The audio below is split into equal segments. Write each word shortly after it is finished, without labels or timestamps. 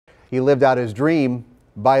He lived out his dream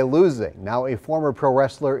by losing. Now a former pro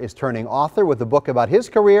wrestler is turning author with a book about his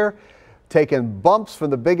career, taking bumps from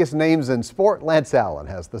the biggest names in sport. Lance Allen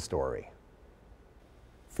has the story.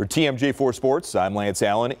 For TMJ4 Sports, I'm Lance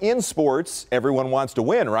Allen. In sports, everyone wants to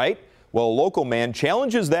win, right? Well, a local man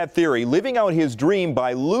challenges that theory, living out his dream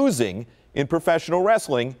by losing in professional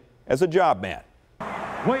wrestling as a job man.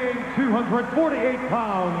 Weighing 248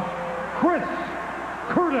 pounds, Chris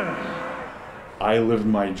Curtis. I lived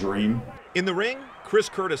my dream. In the ring, Chris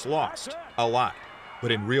Curtis lost a lot.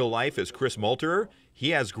 But in real life, as Chris Multerer, he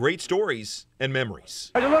has great stories and memories.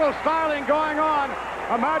 There's a little styling going on.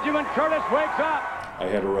 Imagine when Curtis wakes up. I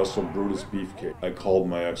had to wrestle Brutus Beefcake. I called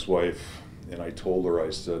my ex-wife and I told her, I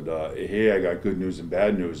said, hey, I got good news and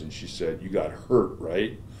bad news. And she said, you got hurt,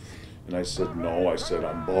 right? And I said, no. I said,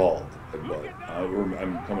 I'm bald, but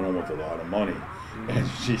I'm coming home with a lot of money. And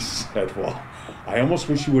she said, well, I almost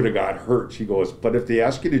wish you would have got hurt. She goes, but if they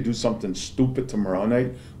ask you to do something stupid tomorrow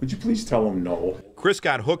night, would you please tell them no? Chris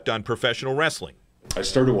got hooked on professional wrestling. I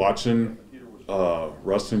started watching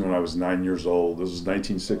wrestling when I was 9 years old. This was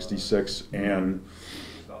 1966, and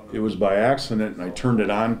it was by accident, and I turned it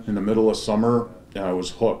on in the middle of summer, and I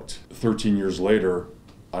was hooked. 13 years later,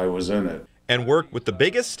 I was in it. And worked with the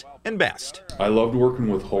biggest and best. I loved working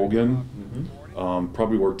with Hogan.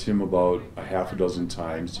 Probably worked him about a half a dozen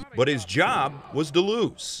times. But his job was to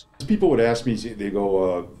lose. People would ask me, they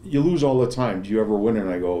go, you lose all the time. Do you ever win? And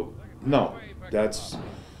I go, no, that's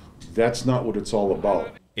not what it's all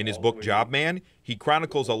about. In his book, Job Man, he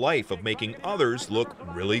chronicles a life of making others look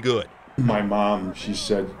really good. My mom, she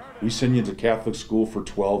said, we send you to Catholic school for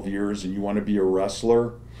 12 years and you want to be a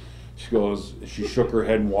wrestler? She shook her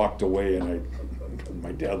head and walked away, and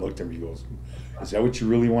my dad looked at me, he goes, is that what you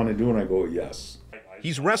really want to do? And I go, yes.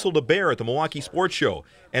 He's wrestled a bear at the Milwaukee Sports Show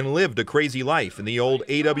and lived a crazy life in the old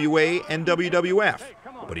AWA and WWF,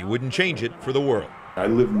 but he wouldn't change it for the world. I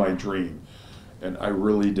lived my dream, and I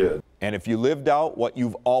really did. And if you lived out what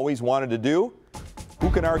you've always wanted to do, who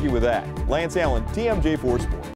can argue with that? Lance Allen, TMJ4 Sports.